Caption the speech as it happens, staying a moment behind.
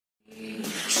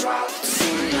Hey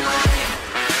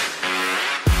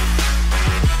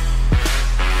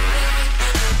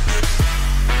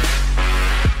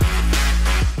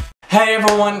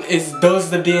everyone, it's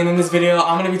Doses of D, and in this video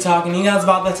I'm going to be talking to you guys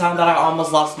about the time that I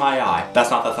almost lost my eye. That's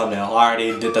not the thumbnail. I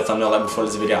already did the thumbnail right before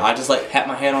this video. I just like had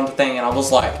my hand on the thing and I was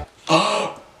like,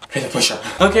 oh, hit the pusher.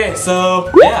 Okay,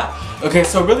 so yeah. Okay,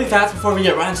 so really fast before we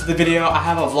get right into the video, I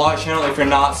have a vlog channel. If you're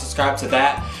not subscribed to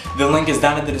that, the link is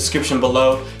down in the description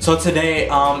below. So today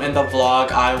in the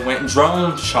vlog I went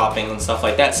drone shopping and stuff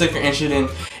like that. So if you're interested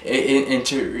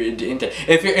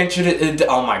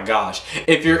oh my gosh,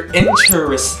 if you're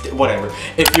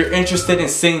interested in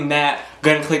seeing that,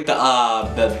 go ahead and click the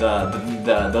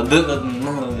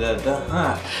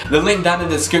link down in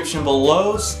the description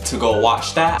below to go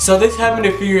watch that. So this happened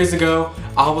a few years ago.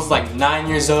 I was like 9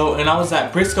 years old and I was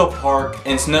at Briscoe Park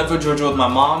in Snellville, Georgia with my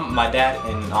mom, my dad,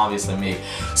 and obviously me.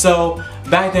 So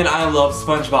back then I loved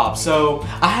SpongeBob. So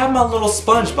I had my little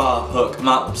SpongeBob hook,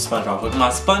 my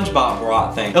SpongeBob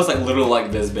rod thing. It was like literally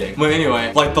like this big. But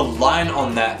anyway, like the line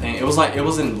on that thing, it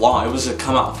wasn't long. It was just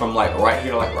come out from like right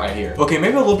here to like right here. Okay,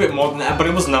 maybe a little bit more than that, but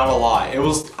it was not a lie. It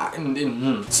was,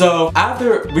 So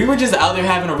after, we were just out there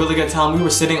having a really good time. We were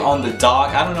sitting on the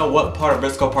dock. I don't know what part of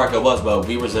Briscoe Park it was, but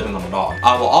we were sitting on the dock.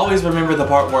 I will always remember the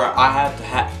part where I had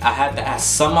to ask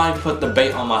somebody to put the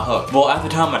bait on my hook. Well, at the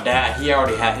time, my dad, he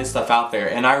already had his stuff out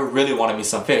there, and I really wanted me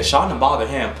some fish. So I didn't bother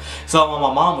him. So when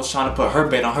my mom was trying to put her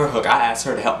bait on her hook, I asked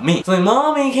her to help me. So like,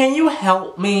 Mommy, can you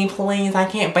help me, please? I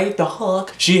can't bait the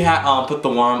hook. She had put the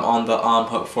worm on the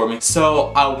hook for me.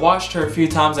 So I watched her a few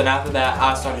times, and after that,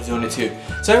 I started doing it too.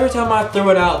 So every time I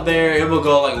threw it out there, it would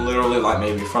go like literally like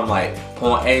maybe from like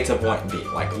point A to point B,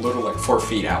 like literally like 4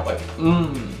 feet out. Like,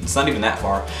 it's not even that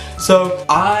far. So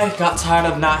I got tired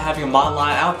of not having my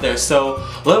line out there. So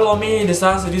little old me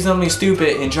decides to do something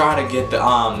stupid and try to get the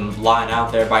line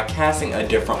out there by casting a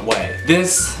different way.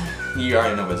 This, you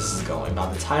already know where this is going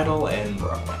by the title and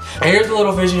bro. And here's a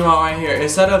little fishing rod right here.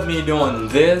 Instead of me doing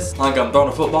this like I'm throwing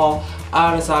a football,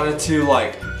 I decided to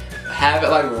like have it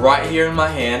like right here in my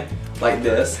hand like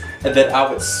this, and then I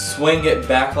would swing it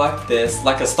back like this,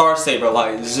 like a Star Saber,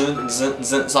 like zun, zun,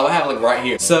 zun. So I have it like right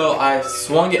here. So I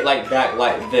swung it like back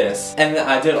like this, and then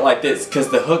I did it like this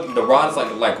because the rod is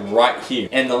like right here,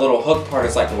 and the little hook part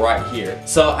is like right here.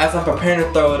 So as I'm preparing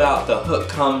to throw it out, the hook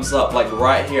comes up like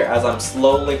right here as I'm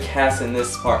slowly casting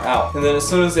this part out, and then as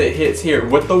soon as it hits here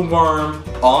with the worm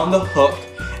on the hook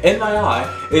in my eye,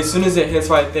 as soon as it hits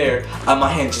right there, my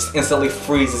hand just instantly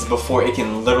freezes before it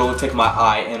can literally take my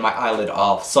eye and my eyelid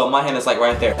off. So my hand is like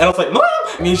right there, and I was like, Mom!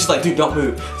 And she's like, dude, don't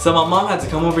move. So my mom had to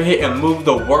come over here and move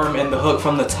the worm and the hook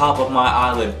from the top of my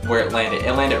eyelid where it landed.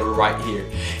 It landed right here.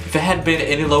 If it had been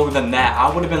any lower than that, I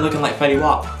would have been looking like Fetty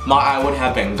Wap. My eye would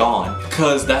have been gone,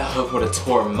 because that hook would have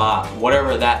tore my,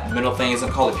 whatever that middle thing is, I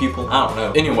call it pupil, I don't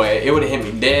know. Anyway, it would have hit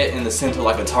me dead in the center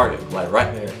like a target, like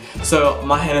right there. So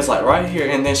my hand is like right here,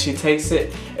 and then she takes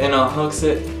it and unhooks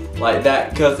it like that,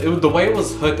 because the way it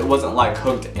was hooked, it wasn't like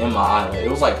hooked in my eyelid.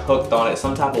 It was like hooked on it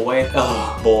some type of way.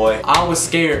 Oh boy, I was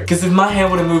scared, because if my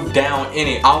hand would have moved down in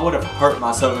it, I would have hurt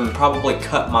myself and probably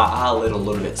cut my eyelid a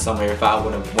little bit somewhere if I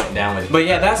would have went down with it. But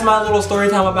yeah, that's my little story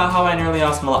time about how I nearly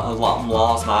lost my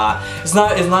eye. It's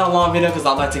not a long video because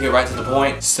I like to get right to the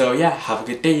point. So yeah, have a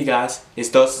good day, you guys. It's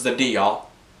Doses of D, y'all.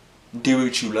 Do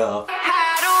what you love.